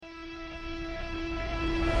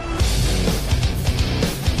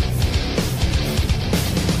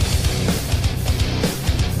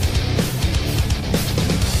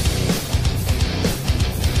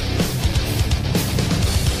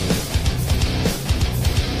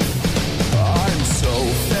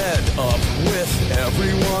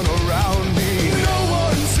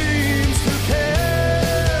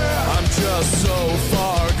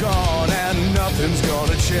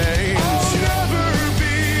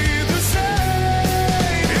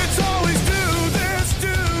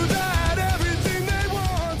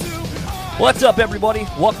What's up, everybody?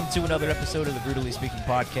 Welcome to another episode of the Brutally Speaking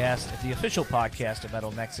Podcast, the official podcast of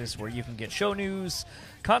Metal Nexus, where you can get show news,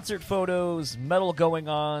 concert photos, metal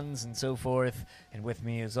going-ons, and so forth. And with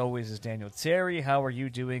me, as always, is Daniel Terry. How are you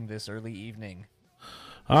doing this early evening?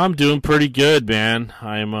 I'm doing pretty good, man.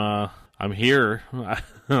 I'm here.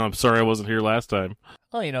 I'm sorry I wasn't here last time.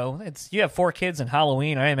 Well, you know, you have 4 kids and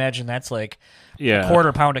Halloween. I imagine that's like a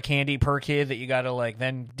quarter pound of candy per kid that you got to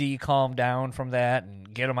then calm down from that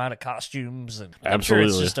and get them out of costumes. And I'm Absolutely.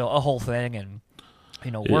 sure it's just a whole thing, and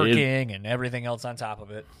working and everything else on top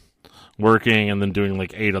of it. Working and then doing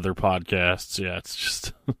 8 other podcasts. Yeah, it's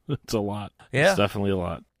just it's a lot. Yeah, it's definitely a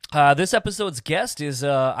lot. This episode's guest is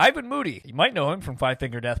Ivan Moody. You might know him from Five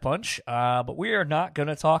Finger Death Punch, but we are not going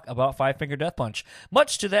to talk about Five Finger Death Punch,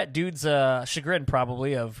 much to that dude's chagrin,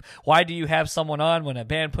 probably, of why do you have someone on when a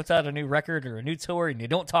band puts out a new record or a new tour and you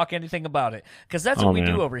don't talk anything about it? Because that's what we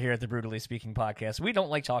do over here at the Brutally Speaking Podcast. We don't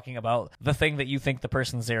like talking about the thing that you think the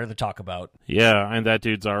person's there to talk about. Yeah, and that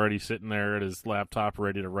dude's already sitting there at his laptop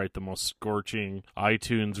ready to write the most scorching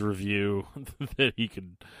iTunes review that he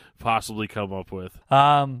could possibly come up with.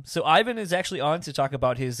 So Ivan is actually on to talk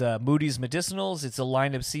about his Moody's Medicinals. It's a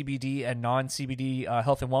line of CBD and non-CBD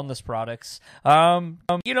health and wellness products.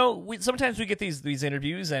 Sometimes we get these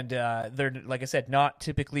interviews, and they're, like I said, not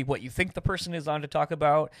typically what you think the person is on to talk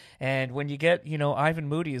about. And when you get, Ivan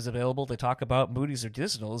Moody is available to talk about Moody's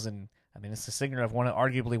Medicinals, and I mean, it's the singer of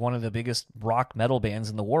arguably one of the biggest rock metal bands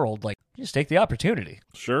in the world. Just take the opportunity.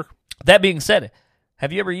 Sure. That being said,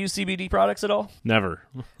 have you ever used CBD products at all? Never.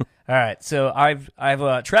 All right, so I've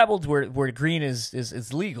traveled where green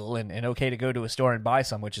is legal and okay to go to a store and buy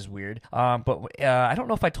some, which is weird. But I don't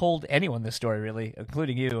know if I told anyone this story, really,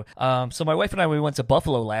 including you. So my wife and I, we went to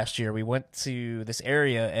Buffalo last year. We went to this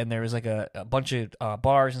area, and there was a bunch of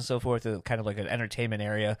bars and so forth, kind of like an entertainment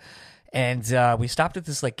area. And we stopped at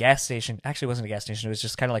this gas station. Actually, it wasn't a gas station. It was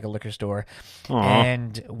just kind of like a liquor store. Aww.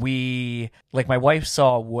 And we, my wife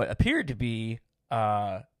saw what appeared to be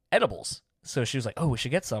edibles. So she was like, oh, we should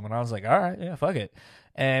get some. And I was like, all right, yeah, fuck it.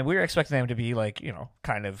 And we were expecting them to be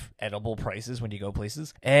kind of edible prices when you go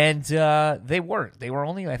places. And they weren't. They were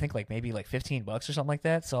only, I think, maybe $15 or something like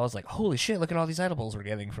that. So I was like, holy shit, look at all these edibles we're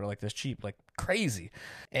getting for this cheap, crazy.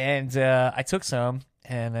 And I took some.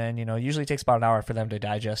 And then, usually it takes about an hour for them to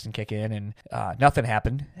digest and kick in. And nothing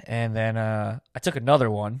happened. And then I took another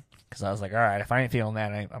one. Because I was like, all right, if I ain't feeling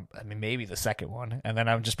that, I mean, maybe the second one. And then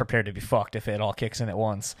I'm just prepared to be fucked if it all kicks in at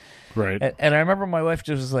once. Right. And I remember my wife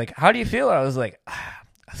just was like, how do you feel? I was like,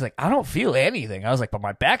 I don't feel anything. I was like, but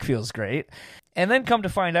my back feels great. And then come to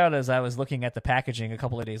find out as I was looking at the packaging a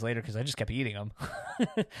couple of days later, because I just kept eating them.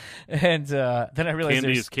 And then I realized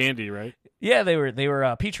candy is candy, right? Yeah, they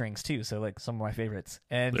were peach rings too, so some of my favorites.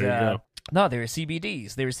 And there you go. No, they were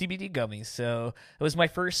CBDs. They were CBD gummies. So it was my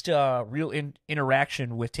first real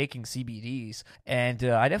interaction with taking CBDs. And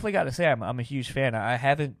I definitely got to say I'm a huge fan. I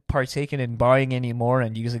haven't partaken in buying any more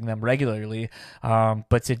and using them regularly.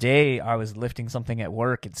 But today I was lifting something at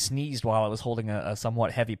work and sneezed while I was holding a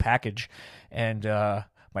somewhat heavy package. And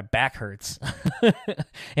my back hurts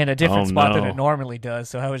in a different spot than it normally does.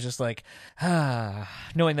 So I was just like,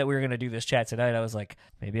 knowing that we were going to do this chat tonight, I was like,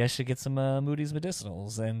 maybe I should get some Moody's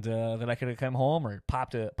Medicinals, and then I could have come home or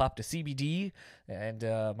popped a CBD, and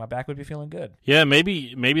my back would be feeling good. Yeah,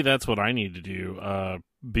 maybe that's what I need to do,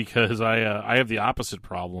 because I have the opposite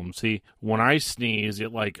problem. See, when I sneeze,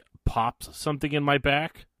 it pops something in my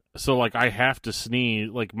back. So, I have to sneeze,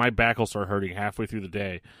 my back will start hurting halfway through the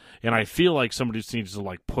day. And I feel like somebody just needs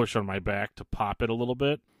to, push on my back to pop it a little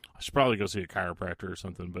bit. I should probably go see a chiropractor or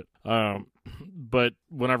something. But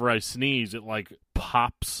whenever I sneeze, it,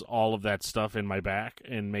 pops all of that stuff in my back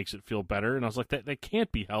and makes it feel better. And I was like, that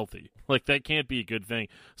can't be healthy. That can't be a good thing.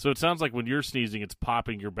 So it sounds like when you're sneezing, it's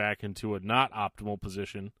popping your back into a not optimal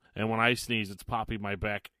position. And when I sneeze, it's popping my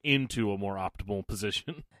back into a more optimal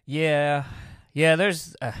position. Yeah. Yeah,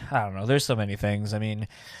 there's, I don't know, there's so many things. I mean,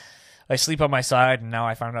 I sleep on my side, and now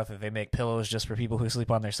I found out that they make pillows just for people who sleep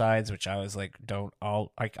on their sides, which I was like,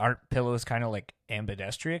 aren't pillows kind of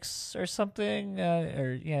ambidextrous or something?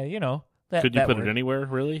 Could you put it anywhere,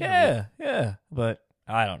 really? Yeah, but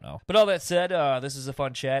I don't know. But all that said, this is a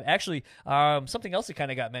fun chat. Actually, something else that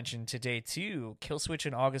kind of got mentioned today, too, Killswitch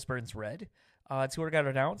and August Burns Red tour got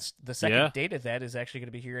announced. The second date of that is actually going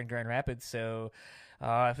to be here in Grand Rapids, so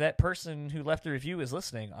if that person who left the review is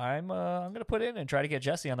listening, I'm going to put in and try to get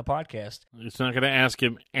Jesse on the podcast. It's not going to ask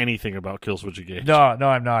him anything about Killswitch Engage. No,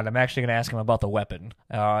 I'm not. I'm actually going to ask him about the weapon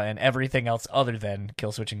and everything else other than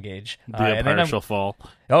Killswitch Engage. The Empire Shall Fall.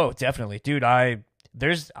 Oh, definitely. Dude, to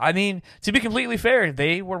be completely fair,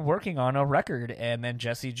 they were working on a record, and then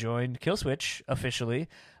Jesse joined Killswitch officially.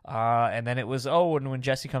 And then it was, and when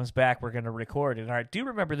Jesse comes back, we're going to record. And I do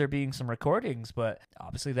remember there being some recordings, but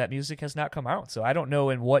obviously that music has not come out. So I don't know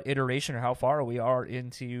in what iteration or how far we are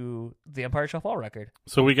into the Empire Shall Fall record.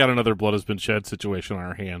 So we got another Blood Has Been Shed situation on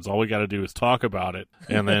our hands. All we got to do is talk about it,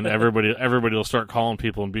 and then everybody will start calling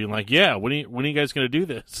people and being like, "Yeah, when are you guys going to do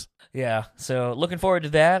this?" Yeah, so looking forward to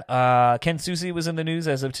that. Ken Susi was in the news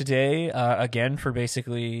as of today, again, for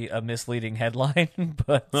basically a misleading headline.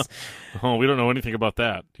 But we don't know anything about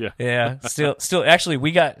that. Yeah, still, actually,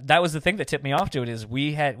 that was the thing that tipped me off to it, is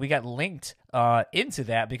we got linked into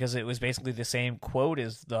that because it was basically the same quote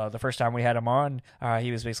as the first time we had him on.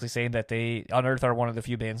 He was basically saying that Unearth are one of the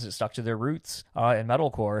few bands that stuck to their roots in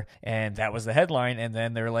metalcore, and that was the headline. And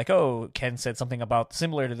then they were like, "Oh, Ken said something about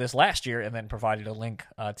similar to this last year," and then provided a link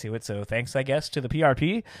to it. So thanks, I guess, to the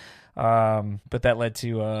PRP. But that led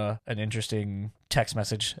to an interesting text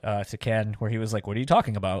message to Ken where he was like, "What are you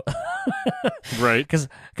talking about?" Right.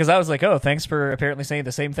 Because I was like, "Oh, thanks for apparently saying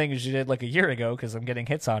the same thing as you did like a year ago," because I'm getting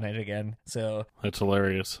hits on it again. So that's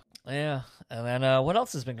hilarious. Yeah. And then what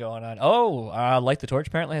else has been going on? Light the Torch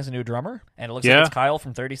apparently has a new drummer, and it looks like it's Kyle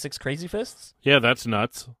from 36 Crazy Fists. Yeah, that's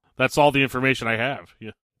nuts. That's all the information I have.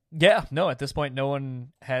 Yeah, no, at this point, no one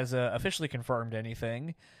has officially confirmed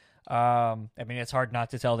anything. I mean, it's hard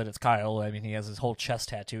not to tell that it's Kyle. I mean, he has his whole chest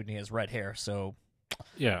tattooed and he has red hair, so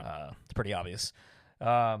yeah, it's pretty obvious.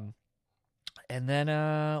 And then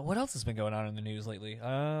what else has been going on in the news lately?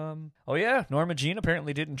 Norma Jean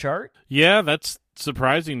apparently didn't chart. Yeah, that's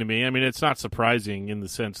surprising to me. I mean, it's not surprising in the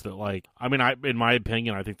sense that, in my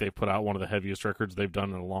opinion, I think they've put out one of the heaviest records they've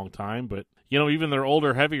done in a long time. But, even their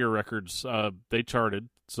older, heavier records, they charted.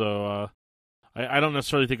 So I don't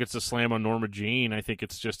necessarily think it's a slam on Norma Jean. I think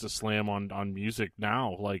it's just a slam on music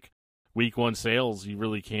now. Like, week one sales, you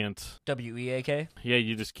really can't. WEAK? Yeah,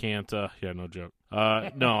 you just can't. No joke.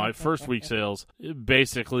 No, first week sales,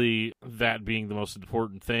 basically that being the most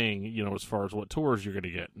important thing, as far as what tours you're going to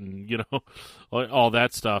get and, all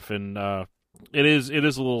that stuff. And it is a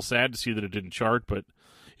little sad to see that it didn't chart, but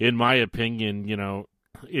in my opinion,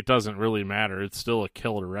 it doesn't really matter. It's still a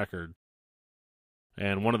killer record.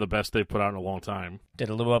 And one of the best they've put out in a long time. Did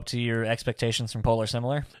it live up to your expectations from Polar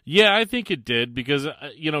Similar? Yeah, I think it did because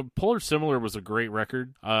Polar Similar was a great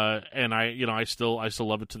record, and I still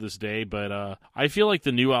love it to this day. But I feel like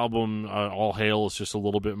the new album, All Hail, is just a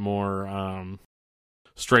little bit more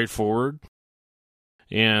straightforward,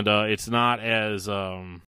 and it's not as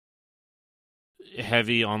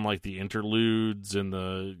heavy on like the interludes and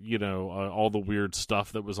the all the weird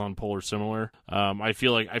stuff that was on Polar Similar. I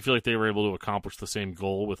feel like they were able to accomplish the same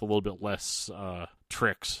goal with a little bit less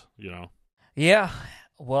tricks. Yeah.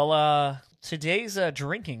 Well, today's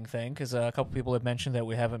drinking thing, because a couple people have mentioned that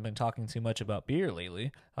we haven't been talking too much about beer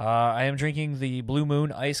lately. I am drinking the Blue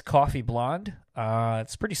Moon Iced Coffee Blonde.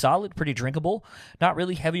 It's pretty solid, pretty drinkable. Not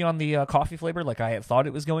really heavy on the coffee flavor like I had thought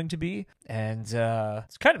it was going to be. And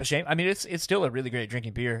it's kind of a shame. I mean, it's still a really great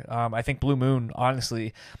drinking beer. I think Blue Moon,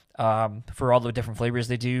 honestly, for all the different flavors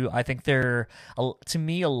they do, I think they're, to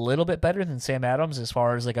me, a little bit better than Sam Adams as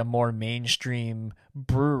far as like a more mainstream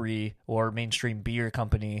brewery or mainstream beer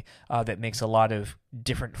company that makes a lot of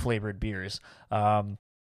different flavored beers.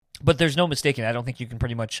 But there's no mistaking. I don't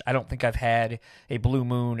think I've had a Blue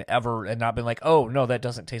Moon ever and not been like, oh, no, that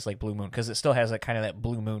doesn't taste like Blue Moon, because it still has that kind of that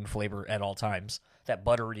Blue Moon flavor at all times, that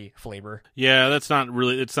buttery flavor. Yeah, it's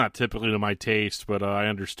not typically to my taste, but I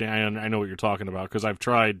understand. I know what you're talking about, because I've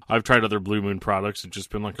tried other Blue Moon products and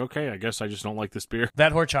just been like, okay, I guess I just don't like this beer.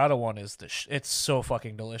 That horchata one is it's so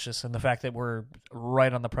fucking delicious, and the fact that we're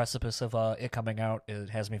right on the precipice of it coming out,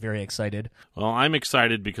 it has me very excited. Well, I'm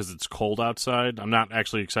excited because it's cold outside. I'm not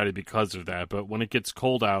actually excited because of that, but when it gets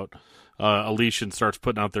cold out, Elysian starts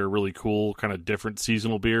putting out their really cool kind of different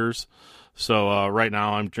seasonal beers. So right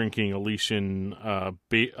now I'm drinking Elysian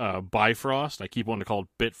Bifrost. I keep wanting to call it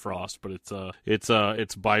Bitfrost, but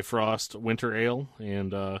it's Bifrost Winter Ale,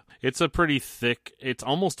 and it's a pretty thick. It's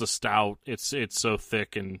almost a stout. It's so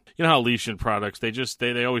thick, and you know how Elysian products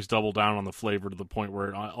they always double down on the flavor to the point where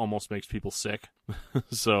it almost makes people sick.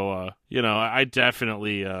 So I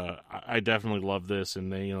definitely love this,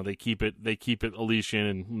 and they keep it Elysian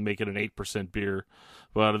and make it an 8% beer.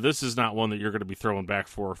 But this is not one that you're going to be throwing back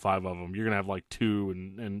 4 or 5 of them. You're going to have like 2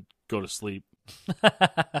 and go to sleep.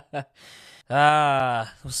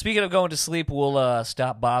 Speaking of going to sleep, we'll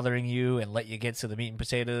stop bothering you and let you get to the meat and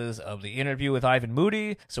potatoes of the interview with Ivan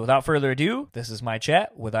Moody. So without further ado, this is my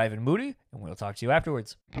chat with Ivan Moody, and we'll talk to you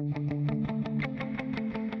afterwards.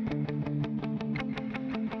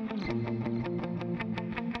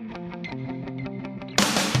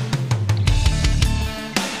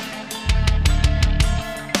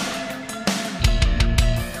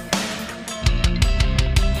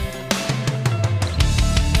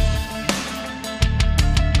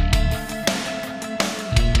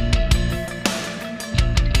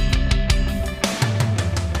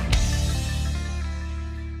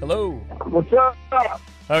 What's up?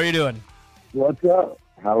 How are you doing? What's up?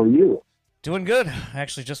 How are you? Doing good. I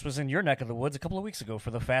actually just was in your neck of the woods a couple of weeks ago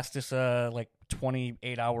for the fastest,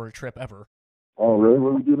 28-hour trip ever. Oh, really?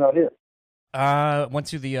 What are we doing out here? Went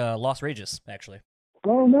to the Los Rages, actually.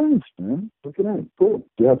 Oh, nice, man. Look at that. Cool.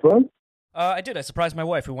 Did you have fun? I did. I surprised my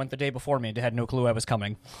wife, who went the day before me and had no clue I was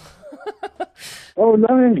coming. Oh,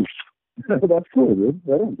 nice. That's cool, dude.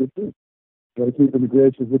 That is good too. Gotta keep in the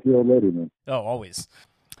graces with your old lady, man. Oh, always.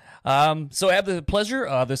 So I have the pleasure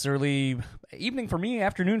this early evening for me,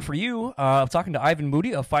 afternoon for you, of talking to Ivan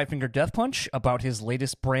Moody of Five Finger Death Punch about his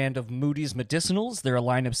latest brand of Moody's Medicinals. They're a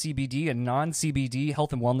line of CBD and non-CBD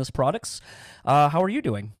health and wellness products. How are you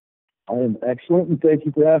doing? I am excellent, and thank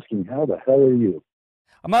you for asking. How the hell are you?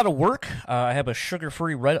 I'm out of work. I have a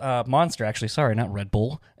sugar-free red Monster, actually. Sorry, not Red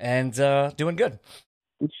Bull. And doing good.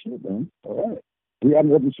 Good shit, man. All right. Yeah,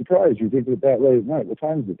 I'm surprised you're thinking it that late at night. What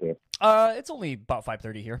time is it there? It's only about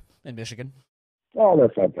 5:30 here in Michigan. Oh,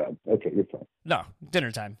 that's not bad. Okay, you're fine. No,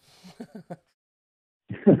 dinner time.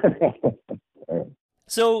 All right.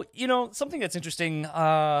 So, something that's interesting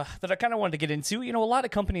that I kind of wanted to get into, a lot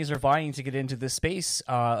of companies are vying to get into this space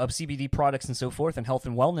of CBD products and so forth and health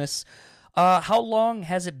and wellness. How long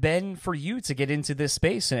has it been for you to get into this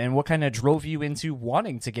space, and what kind of drove you into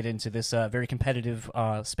wanting to get into this very competitive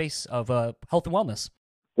space of health and wellness?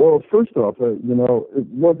 Well, first off, it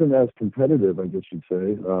wasn't as competitive, I guess you'd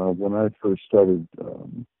say, when I first started,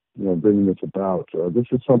 bringing this about. This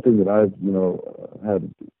is something that I've, had,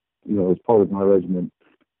 as part of my regimen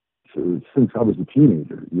since I was a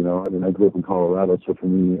teenager. I grew up in Colorado, so for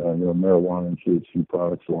me, marijuana and THC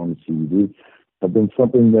products along with CBD have been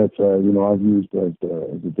something that, I've used as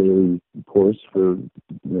a daily course for,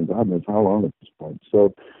 God knows how long at this point.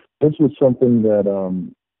 So this was something that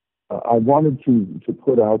I wanted to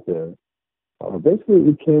put out there. Basically,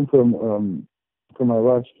 it came from my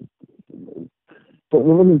last. But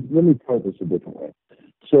let me put this a different way.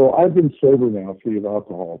 So I've been sober now, free of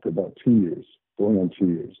alcohol, for about 2 years, going on 2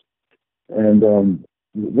 years. And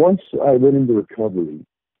once I went into recovery,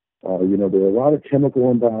 there are a lot of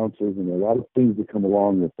chemical imbalances and a lot of things that come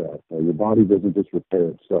along with that. Your body doesn't just repair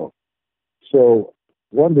itself. So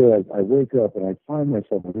one day I wake up and I find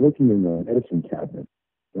myself looking in the medicine cabinet,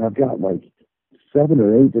 and I've got like 7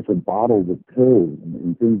 or 8 different bottles of pills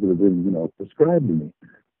and things that have been, prescribed to me.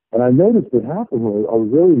 And I noticed that half of them are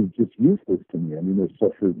really just useless to me. I mean, there's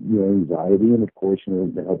stuff for, anxiety, and of course,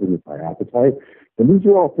 they're helping with my appetite. And these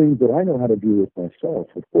are all things that I know how to do with myself,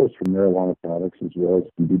 of course, from marijuana products as well as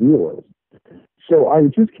CBD oils. So I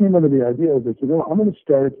just came under the idea that, I'm going to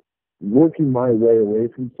start working my way away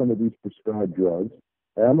from some of these prescribed drugs,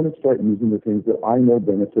 and I'm going to start using the things that I know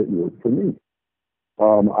benefit and work for me.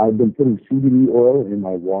 I've been putting CBD oil in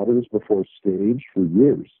my waters before stage for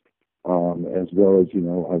years. As well as,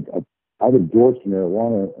 I've endorsed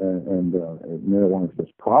marijuana and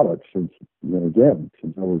marijuana-based products since I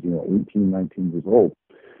was, 18, 19 years old.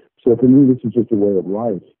 So for me, this is just a way of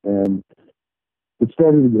life. And it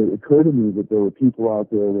started to occur to me that there were people out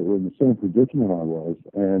there that were in the same predicament I was.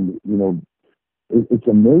 And, it's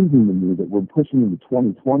amazing to me that we're pushing into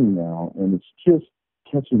 2020 now, and it's just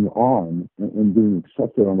catching on and being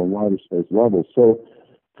accepted on a wider space level. So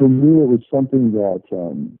for me, it was something that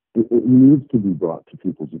it needs to be brought to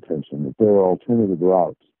people's attention, that there are alternative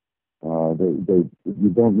routes. You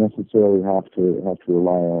don't necessarily have to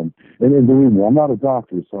rely on. And believe me, I'm not a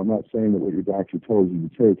doctor, so I'm not saying that what your doctor told you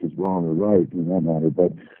to take is wrong or right in that matter.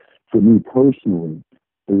 But for me personally,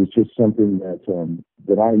 it was just something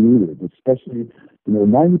that I needed. Especially,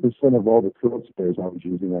 90% of all the throat spares I was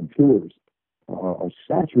using on tours are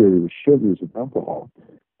saturated with sugars and alcohol.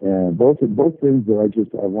 And both things that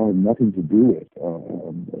I wanted nothing to do with,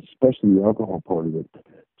 especially the alcohol part of it.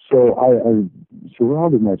 So I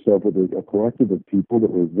surrounded myself with a collective of people that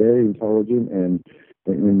were very intelligent and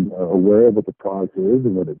aware of what the product is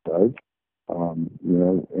and what it does. And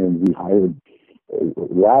we hired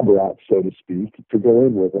lab rats, so to speak, to go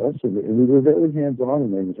in with us, and we were very hands-on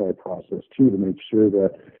in the entire process too, to make sure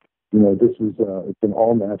that this is it's an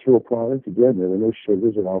all-natural product. Again, there were no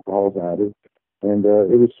sugars or alcohols added. And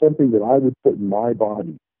it was something that I would put in my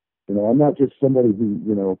body. I'm not just somebody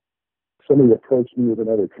who, somebody approached me with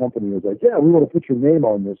another company and was like, yeah, we want to put your name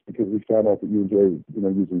on this because we found out that you enjoy,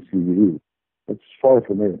 using CBD. It's far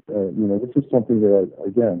from it. This is something that,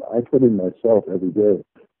 I put in myself every day.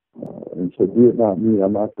 And so be it not me,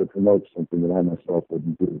 I'm not going to promote something that I myself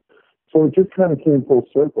wouldn't do. So it just kind of came full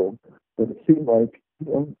circle, and it seemed like,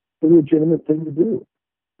 a legitimate thing to do.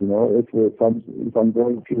 If I'm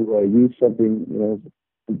going to use something,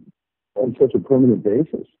 on such a permanent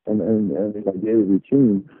basis and in my daily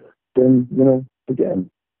routine, then again,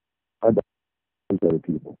 I to other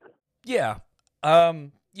people. Yeah.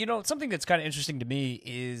 Something that's kind of interesting to me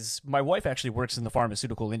is my wife actually works in the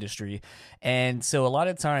pharmaceutical industry. And so a lot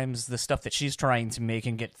of times the stuff that she's trying to make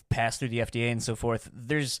and get passed through the FDA and so forth,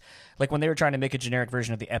 there's like when they were trying to make a generic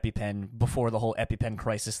version of the EpiPen before the whole EpiPen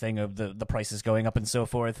crisis thing of the prices going up and so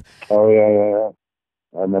forth. Oh, yeah.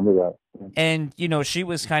 I remember that. And, she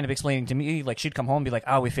was kind of explaining to me, like, she'd come home and be like,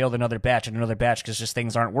 we failed another batch because just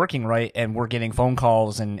things aren't working right. And we're getting phone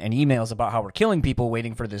calls and emails about how we're killing people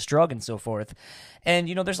waiting for this drug and so forth. And,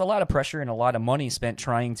 there's a lot of pressure and a lot of money spent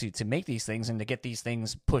trying to make these things and to get these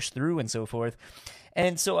things pushed through and so forth.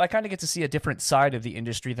 And so I kind of get to see a different side of the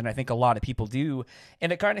industry than I think a lot of people do.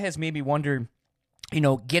 And it kind of has made me wonder,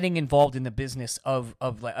 getting involved in the business of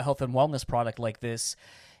a health and wellness product like this.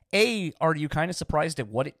 Are you kind of surprised at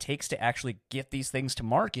what it takes to actually get these things to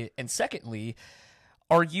market? And secondly,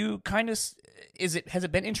 are you kind of has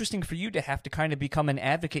it been interesting for you to have to kind of become an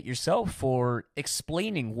advocate yourself for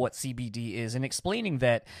explaining what CBD is and explaining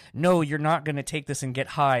that no, you're not going to take this and get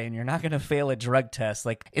high and you're not going to fail a drug test?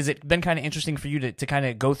 Like, is it been kind of interesting for you to kind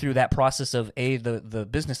of go through that process of the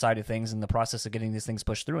business side of things and the process of getting these things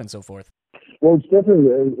pushed through and so forth? Well, it's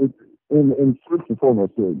definitely and first and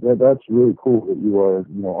foremost, that's really cool that you are,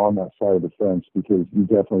 on that side of the fence, because you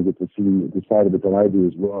definitely get to see the side of it that I do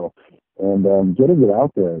as well. And getting it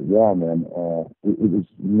out there, yeah, man, it is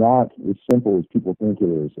not as simple as people think it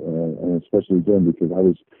is, and especially again because I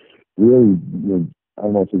was really, I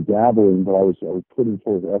don't know if it's dabbling, but I was putting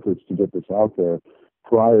forth efforts to get this out there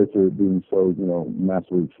prior to it being so,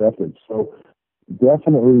 massively accepted. So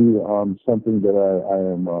definitely something that I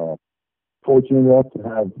am fortunate enough to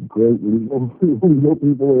have great legal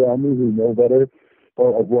people around me who know better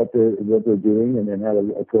of what they're doing and then how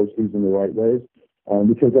to approach these in the right ways.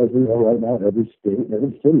 Because as we know right now, every state,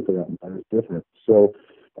 every city for that matter, is different. So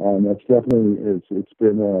that's definitely it's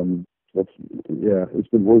been it's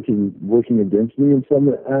been working against me in some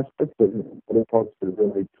aspects, but other parts are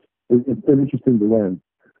really it's been interesting to learn.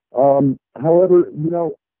 However,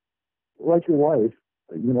 like your wife,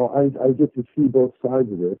 I get to see both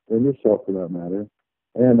sides of it, and yourself for that matter,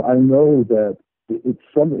 and I know that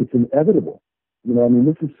it's inevitable.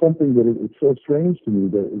 This is something that it's so strange to me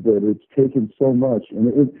that it's taken so much,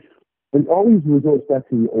 and it always goes back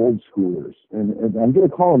to the old schoolers, and I'm going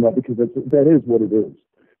to call them that because that is what it is.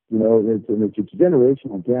 It's a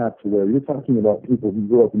generational gap to where you're talking about people who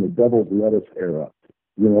grew up in the devil's lettuce era,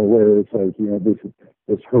 where it's like,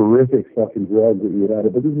 this horrific fucking drug that you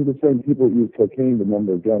had, but these are the same people who use cocaine to numb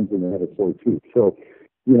their guns and they had a sore tooth. So,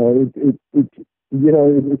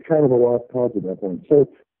 it's kind of a lost cause at that point. So,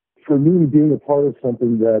 for me, being a part of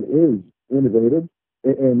something that is innovative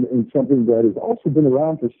and something that has also been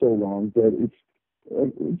around for so long that it's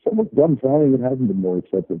almost dumbfounding it hasn't been more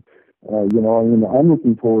accepted. I'm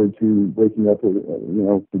looking forward to waking up with,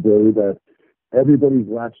 the day that everybody's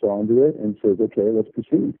latched onto it and says, okay, let's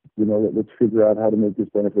proceed. Let's figure out how to make this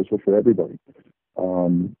beneficial for everybody.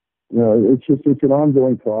 It's an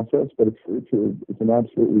ongoing process, but it's an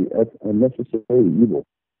absolutely unnecessary evil,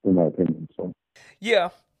 in my opinion. So, yeah,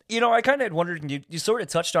 I kind of had wondered, and you sort of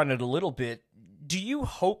touched on it a little bit. Do you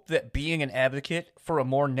hope that being an advocate for a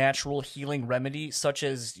more natural healing remedy, such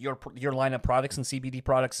as your line of products and CBD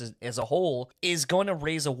products as a whole, is going to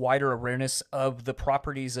raise a wider awareness of the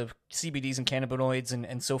properties of CBDs and cannabinoids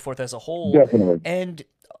and so forth as a whole? Definitely. And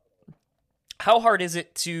how hard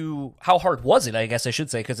was it, I guess I should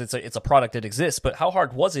say, because it's a product that exists, but how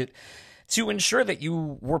hard was it to ensure that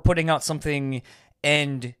you were putting out something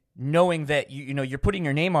and knowing that you're putting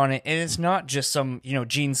your name on it, and it's not just some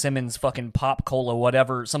Gene Simmons fucking pop cola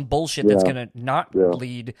whatever, some bullshit that's gonna not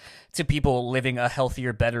lead to people living a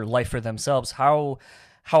healthier, better life for themselves? How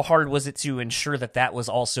hard was it to ensure that was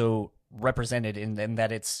also represented and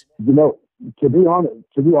that it's to be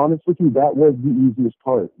honest with you, that was the easiest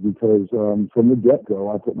part, because from the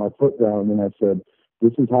get-go I put my foot down and I said,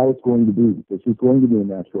 this is how it's going to be. This is going to be a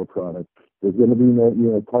natural product. There's going to be no,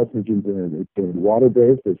 carcinogens in it. It's going to be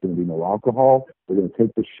water-based. There's going to be no alcohol. We're going to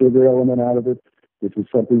take the sugar element out of it. This is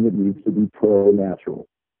something that needs to be pro-natural.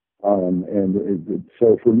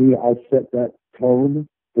 So for me, I set that tone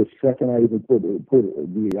the second I even put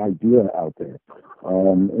the idea out there.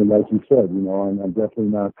 And like you said, I'm definitely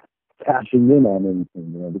not cashing in on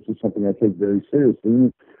anything. This is something I take very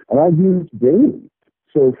seriously, and I use daily.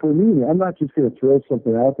 So for me, I'm not just going to throw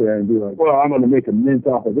something out there and be like, well, I'm going to make a mint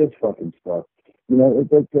off of this fucking stuff.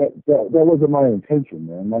 That wasn't my intention,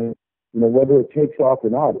 man. Whether it takes off or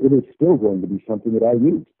not, it is still going to be something that I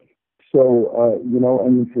use. So,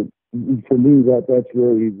 for me, that's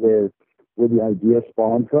really where where the idea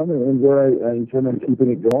spawned from, and where I intend on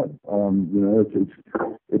keeping it going.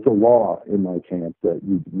 It's a law in my camp that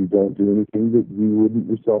you don't do anything that you wouldn't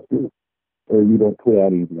yourself do, or you don't put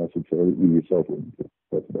out anything, I should say, that you yourself wouldn't do.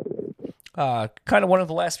 That's about it. Kind of one of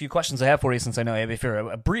the last few questions I have for you, since I know you have for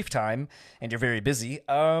a brief time and you're very busy.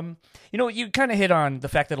 You kind of hit on the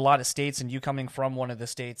fact that a lot of states, and you coming from one of the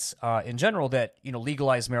states in general, that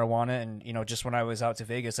legalize marijuana. And just when I was out to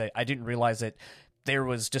Vegas, I didn't realize that there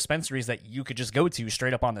was dispensaries that you could just go to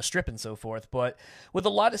straight up on the strip and so forth. But with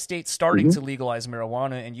a lot of states starting to legalize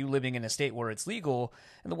marijuana, and you living in a state where it's legal,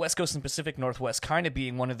 and the West Coast and Pacific Northwest kind of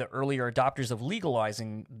being one of the earlier adopters of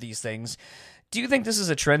legalizing these things, do you think this is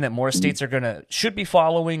a trend that more states should be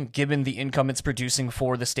following, given the income it's producing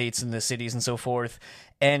for the states and the cities and so forth,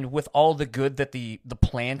 and with all the good that the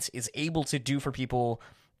plant is able to do for people,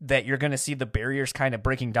 that you're going to see the barriers kind of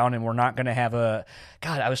breaking down, and we're not going to have I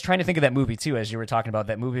was trying to think of that movie too, as you were talking about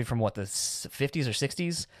that movie from the 50s or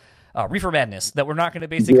 60s, Reefer Madness, that we're not going to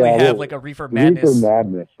basically have like a Reefer Madness. Reefer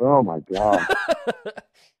Madness. Oh my God.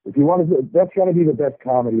 If you want to, that's got to be the best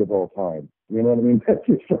comedy of all time. You know what I mean? That's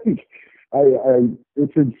just like,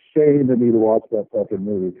 it's insane to me to watch that fucking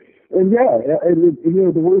movie. And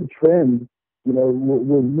the word trend,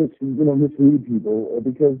 will mislead people,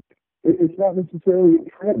 because it's not necessarily a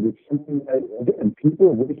trend. It's something that, again, people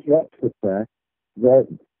are waking up to the fact that,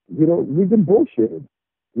 we've been bullshitted.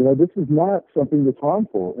 This is not something that's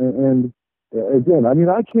harmful. And again, I mean,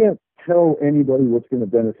 I can't tell anybody what's going to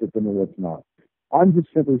benefit them and what's not. I'm just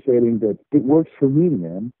simply stating that it works for me,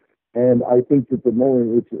 man. And I think that the more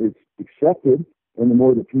it's accepted and the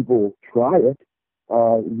more that people try it,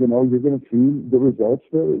 you're going to see the results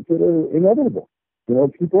that are inevitable.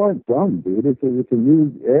 People aren't dumb, dude. It's a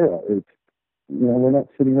new era. We're not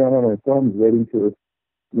sitting around on our thumbs waiting for,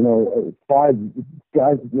 5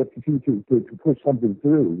 guys to push something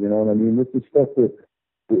through. You know what I mean? This is stuff that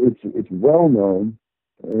it's well known.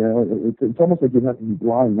 It's almost like you have to be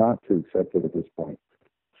blind not to accept it at this point.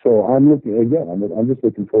 So I'm just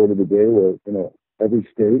looking forward to the day where, every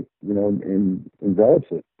state, envelops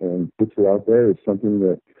it and puts it out there as something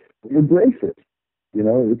that embrace it.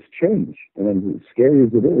 It's change. And as scary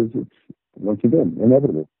as it is, it's, once again,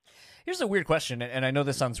 inevitable. Here's a weird question, and I know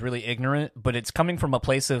this sounds really ignorant, but it's coming from a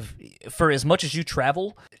place of, for as much as you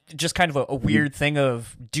travel, just kind of a weird thing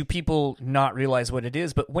of, do people not realize what it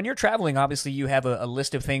is? But when you're traveling, obviously you have a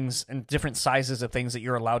list of things and different sizes of things that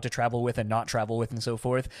you're allowed to travel with and not travel with and so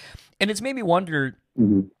forth. And it's made me wonder,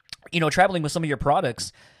 traveling with some of your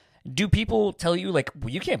products, do people tell you, like, well,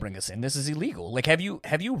 you can't bring this in, this is illegal? Like, have you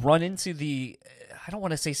run into the, I don't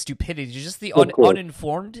want to say stupidity, just the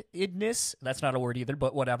uninformedness? That's not a word either,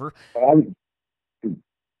 but whatever. You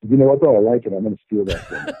know what, though? I like it. I'm going to steal that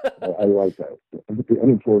from you. I like that. The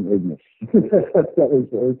uninformedness. That was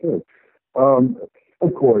very good.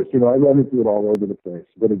 Of course, I run into it all over the place.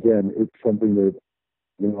 But again, it's something that,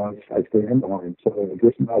 I stand behind. So I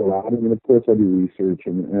guess not allowed. And of course, I do research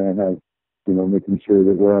and I have, making sure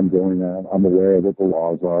that where I'm going at, I'm aware of what the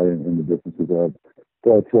laws are and the differences of.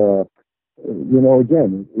 But,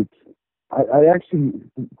 again, I actually,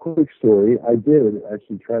 quick story, I did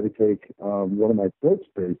actually try to take one of my throat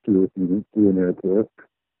sprays through an airport.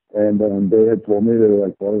 And they had told me, they were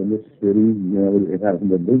like, well, in this city, it hasn't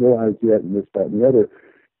been legalized yet, and this, that, and the other.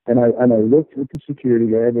 And I looked at the security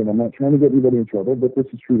guard, and I'm not trying to get anybody in trouble, but this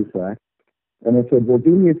is true to fact. And I said, well, do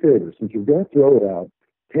me a favor, since you're going to throw it out,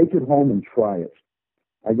 take it home and try it.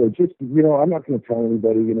 I go, just, I'm not going to tell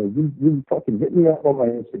anybody, you fucking hit me up on my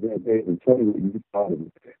Instagram page and tell me what you thought of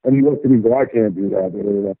it. And he looked at me and go, I can't do that. Blah,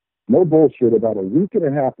 blah, blah. No bullshit. About a week and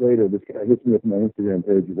a half later, this guy hits me up on my Instagram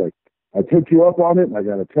page. He's like, I take you up on it, and I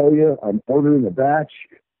got to tell you, I'm ordering a batch.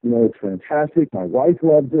 It's fantastic. My wife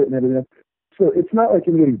loves it and everything. So it's not like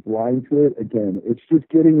I'm getting blind to it. Again, it's just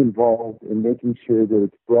getting involved and making sure that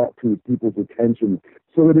it's brought to people's attention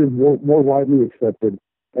so that it is more widely accepted.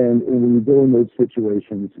 And when you go in those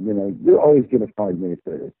situations, you're always going to find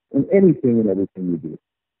naysayers in anything and everything you do.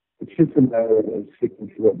 It's just a matter of sticking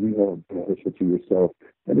to what you know is beneficial to yourself.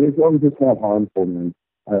 And as long as it's not harmful, then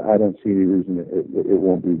I don't see any reason it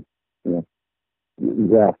won't be,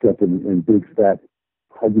 wrapped up in big, fat,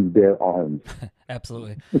 huggy bear arms.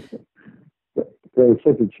 Absolutely. There was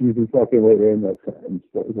such a cheesy fucking way to end that sentence.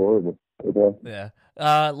 That was horrible. Yeah.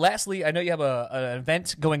 Lastly, I know you have an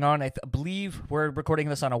event going on. I believe we're recording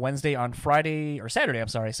this on a Wednesday. On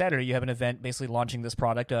Saturday, you have an event basically launching this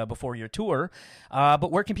product before your tour.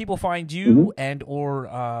 But where can people find you, and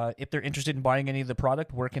or if they're interested in buying any of the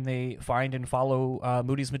product, where can they find and follow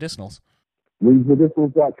Moody's Medicinals?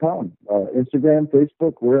 Moody'sMedicinals.com. Instagram,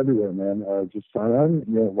 Facebook, we're everywhere, man. Just sign on,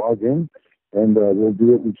 log in. and we'll do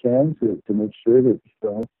what we can to make sure that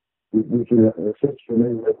we can assist you in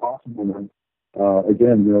any way possible. Man.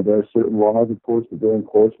 Again, there are certain laws, of course, that go in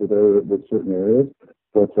course with certain areas,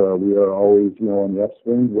 but we are always, on the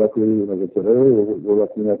upswing. Luckily, like I said earlier, we're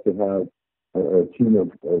lucky enough to have a team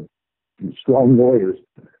of strong lawyers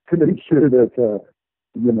to make sure that,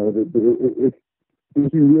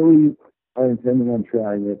 if you really are intending on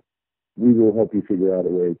trying it, we will help you figure out a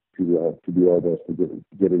way to do our best to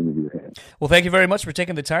get it into your hands. Well, thank you very much for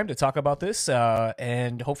taking the time to talk about this,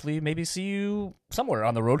 and hopefully maybe see you somewhere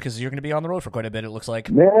on the road, because you're going to be on the road for quite a bit, it looks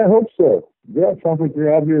like. Man, I hope so. Yeah, it sounds like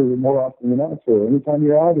you're out here more often than not, so anytime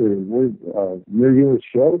you're out or we're near you at a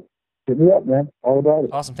show, hit me up, man. All about it.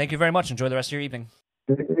 Awesome. Thank you very much. Enjoy the rest of your evening.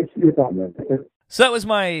 Thanks for your time, man. So that was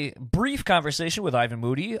my brief conversation with Ivan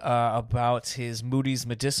Moody about his Moody's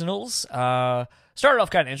Medicinals. Started off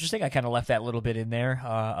kind of interesting. I kind of left that little bit in there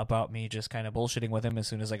about me just kind of bullshitting with him as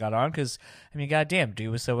soon as I got on, because, goddamn,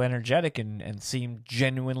 dude was so energetic and seemed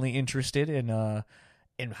genuinely interested in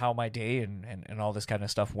how my day and all this kind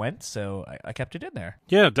of stuff went, so I kept it in there.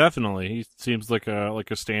 Yeah, definitely. He seems like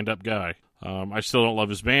a stand-up guy. I still don't love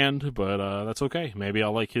his band, but that's okay. Maybe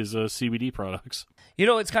I'll like his CBD products.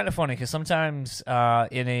 It's kind of funny because sometimes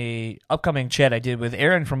in a upcoming chat I did with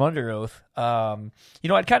Aaron from Under Oath, I'd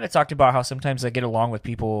kind of talked about how sometimes I get along with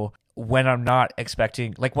people when I'm not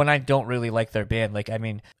expecting, like when I don't really like their band.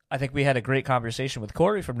 I think we had a great conversation with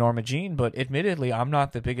Corey from Norma Jean, but admittedly, I'm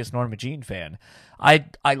not the biggest Norma Jean fan. I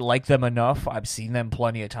like them enough. I've seen them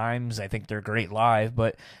plenty of times. I think they're great live,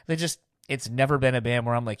 but it's never been a band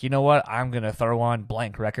where I'm like, you know what, I'm going to throw on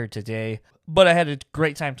blank record today. But I had a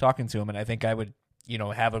great time talking to him, and I think I would,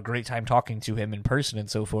 have a great time talking to him in person and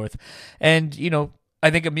so forth. And, I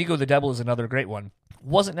think Amigo the Devil is another great one.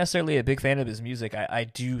 Wasn't necessarily a big fan of his music. I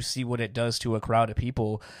do see what it does to a crowd of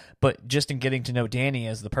people, but just in getting to know Danny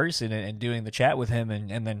as the person and doing the chat with him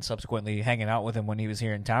and then subsequently hanging out with him when he was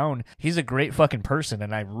here in town, he's a great fucking person,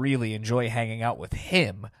 and I really enjoy hanging out with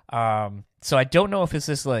him. So I don't know if it's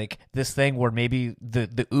this thing where maybe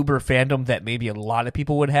the Uber fandom that maybe a lot of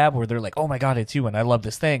people would have, where they're like, oh my God, it's you and I love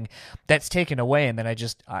this thing, that's taken away, and then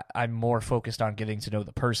I'm more focused on getting to know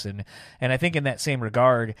the person. And I think in that same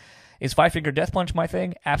regard, is Five Finger Death Punch my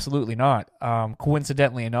thing? Absolutely not.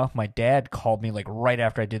 Coincidentally enough, my dad called me right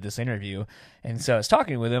after I did this interview, and so I was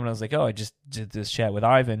talking with him, and I was like, oh, I just did this chat with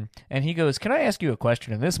Ivan, and he goes, can I ask you a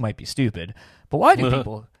question? And this might be stupid, but why do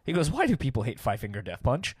people... He goes, why do people hate Five Finger Death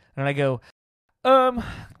Punch? And I go,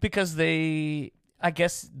 because I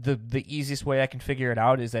guess the easiest way I can figure it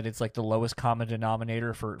out is that it's like the lowest common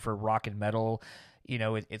denominator for rock and metal.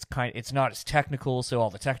 It's not as technical, so all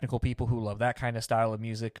the technical people who love that kind of style of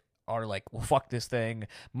music are like, well, fuck this thing.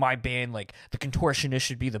 My band, the Contortionists,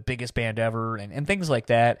 should be the biggest band ever, and things like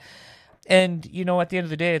that. And, at the end of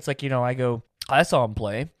the day, it's like, I saw him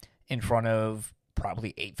play in front of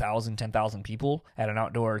probably 8,000, 10,000 people at an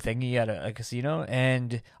outdoor thingy at a casino,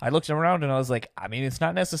 and I looked around and I was like, it's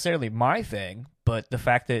not necessarily my thing, but the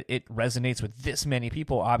fact that it resonates with this many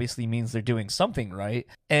people obviously means they're doing something right.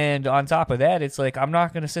 And on top of that, it's like, I'm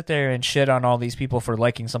not going to sit there and shit on all these people for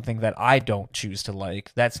liking something that I don't choose to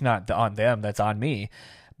like. That's not on them, that's on me.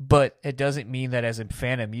 But it doesn't mean that as a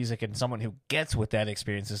fan of music and someone who gets what that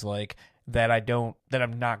experience is like, that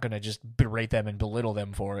I'm not going to just berate them and belittle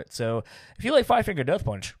them for it. So if you like Five Finger Death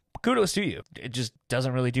Punch, kudos to you. It just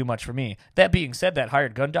doesn't really do much for me. That being said, that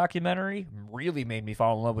Hired Gun documentary really made me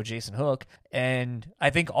fall in love with Jason Hook. And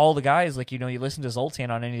I think all the guys, you listen to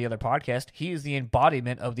Zoltan on any other podcast, he is the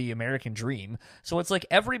embodiment of the American dream. So it's like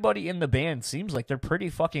everybody in the band seems like they're pretty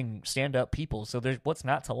fucking stand-up people. So there's what's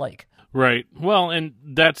not to like. Right. Well, and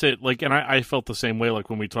that's it. And I felt the same way,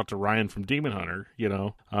 when we talked to Ryan from Demon Hunter,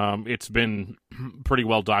 it's been pretty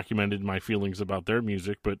well documented, my feelings about their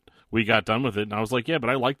music, but we got done with it, and I was like, yeah, but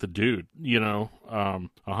I like the dude,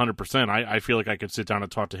 100%. I feel like I could sit down and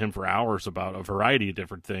talk to him for hours about a variety of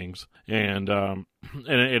different things, and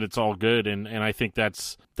it's all good, and I think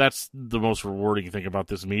that's the most rewarding thing about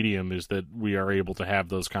this medium, is that we are able to have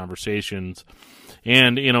those conversations,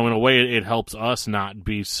 and in a way it helps us not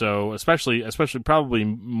be so, especially probably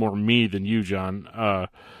more me than you, John,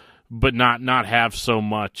 but not have so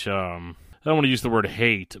much I don't want to use the word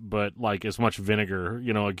hate, but as much vinegar,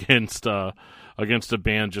 against a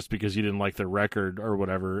band just because you didn't like their record or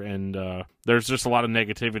whatever. And there's just a lot of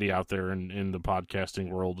negativity out there in the podcasting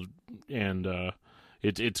world, and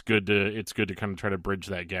it's good to kind of try to bridge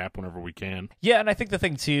that gap whenever we can. Yeah, and I think the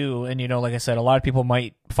thing too, and like I said, a lot of people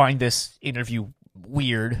might find this interview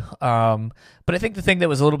weird. But I think the thing that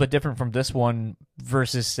was a little bit different from this one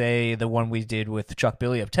versus, say, the one we did with Chuck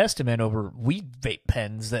Billy of Testament over weed vape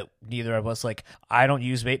pens that neither of us, like, I don't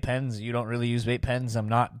use vape pens. You don't really use vape pens. I'm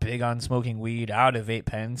not big on smoking weed out of vape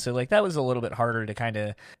pens. So, like, that was a little bit harder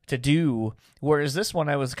to do. Whereas this one,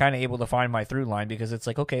 I was kind of able to find my through line because it's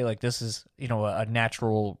like, okay, like, this is, a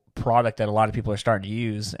natural product that a lot of people are starting to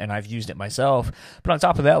use, and I've used it myself. But on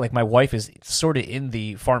top of that, like, my wife is sort of in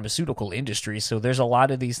the pharmaceutical industry, so there's a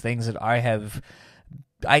lot of these things that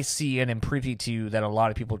I see and am privy to that a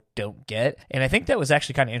lot of people don't get. And I think that was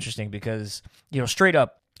actually kind of interesting because, straight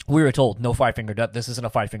up, we were told no 5-finger death. This isn't a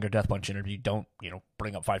 5-finger death punch interview. Don't,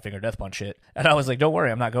 bring up 5-finger death punch shit. And I was like, don't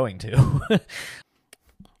worry, I'm not going to.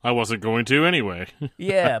 I wasn't going to anyway.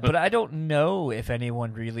 Yeah, but I don't know if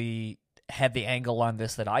anyone really had the angle on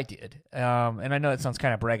this that I did. And I know it sounds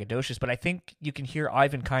kind of braggadocious, but I think you can hear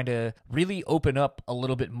Ivan kind of really open up a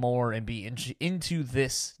little bit more and be into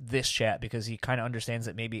this chat because he kind of understands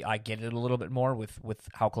that maybe I get it a little bit more with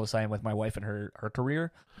how close I am with my wife and her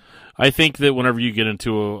career. I think that whenever you get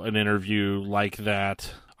into an interview like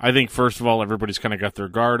that, I think, first of all, everybody's kind of got their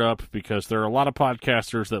guard up because there are a lot of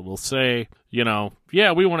podcasters that will say, yeah,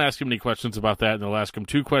 we won't ask him any questions about that, and they'll ask him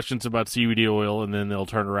 2 questions about CBD oil, and then they'll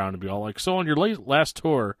turn around and be all like, so on your last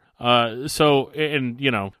tour, first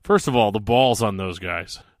of all, the balls on those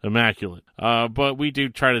guys, immaculate. But we do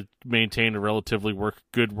try to maintain a relatively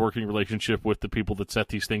good working relationship with the people that set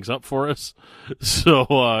these things up for us. So,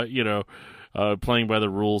 playing by the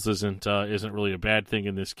rules isn't really a bad thing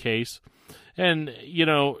in this case. And,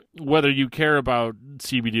 whether you care about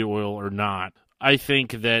CBD oil or not, I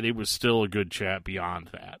think that it was still a good chat beyond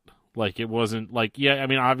that. Like, it wasn't like,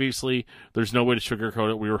 obviously, there's no way to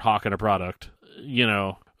sugarcoat it. We were hawking a product,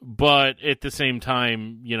 but at the same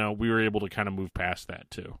time, we were able to kind of move past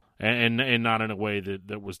that too. And not in a way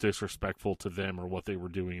that was disrespectful to them or what they were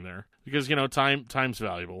doing there. Because, time's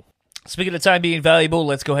valuable. Speaking of time being valuable,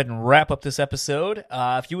 let's go ahead and wrap up this episode.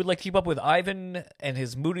 If you would like to keep up with Ivan and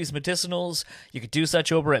his Moody's Medicinals, you could do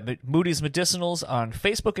such over at Moody's Medicinals on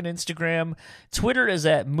Facebook and Instagram. Twitter is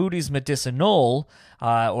at Moody's Medicinal,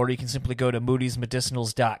 or you can simply go to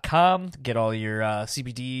moodysmedicinals.com to get all your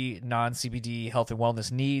CBD, non-CBD health and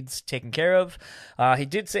wellness needs taken care of. He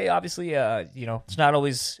did say, obviously, it's not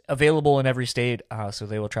always available in every state, so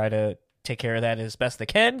they will try to take care of that as best they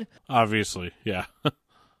can. Obviously, yeah.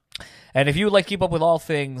 And if you would like to keep up with all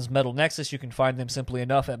things Metal Nexus, you can find them simply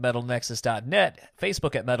enough at metalnexus.net,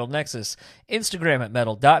 Facebook at Metal Nexus, Instagram at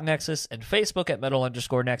metal.nexus, and Facebook at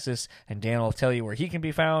metal_nexus. And Dan will tell you where he can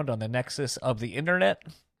be found on the Nexus of the Internet.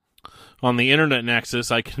 On the Internet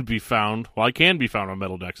Nexus, I can be found on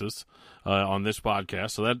Metal Nexus on this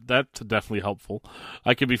podcast, so that's definitely helpful.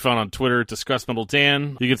 I can be found on Twitter at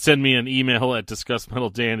DiscussMetalDan. You can send me an email at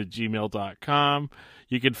discussmetaldan@gmail.com.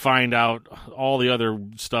 You can find out all the other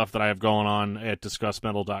stuff that I have going on at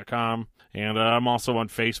discussmetal.com. And I'm also on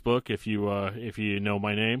Facebook. If you know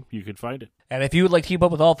my name, you can find it. And if you would like to keep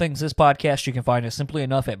up with all things this podcast, you can find us simply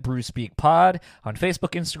enough at Brew Speak Pod on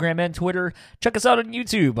Facebook, Instagram, and Twitter. Check us out on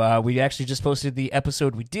YouTube. We actually just posted the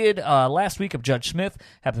episode we did last week of Judge Smith.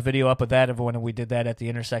 Have the video up of that of when we did that at the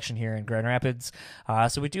intersection here in Grand Rapids.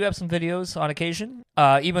 So we do have some videos on occasion.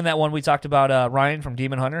 Even that one we talked about, Ryan from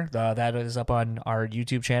Demon Hunter, that is up on our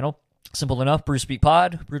YouTube channel. Simple enough, Brew Speak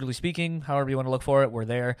Pod, brutally speaking, however you want to look for it, we're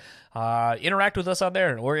there. Interact with us on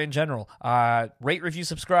there, or in general. Rate, review,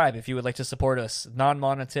 subscribe if you would like to support us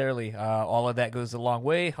non-monetarily. All of that goes a long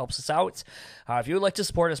way, helps us out. If you would like to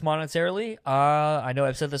support us monetarily, I know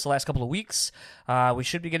I've said this the last couple of weeks, we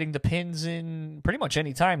should be getting the pins in pretty much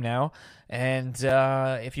any time now. And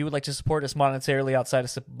if you would like to support us monetarily outside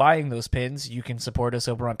of buying those pins, you can support us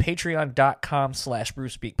over on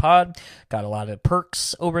patreon.com/BrewSpeakPod. Got a lot of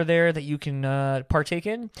perks over there that you can partake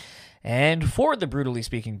in. And for the Brutally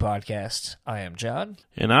Speaking podcast, I am John.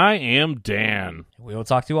 And I am Dan. We will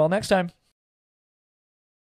talk to you all next time.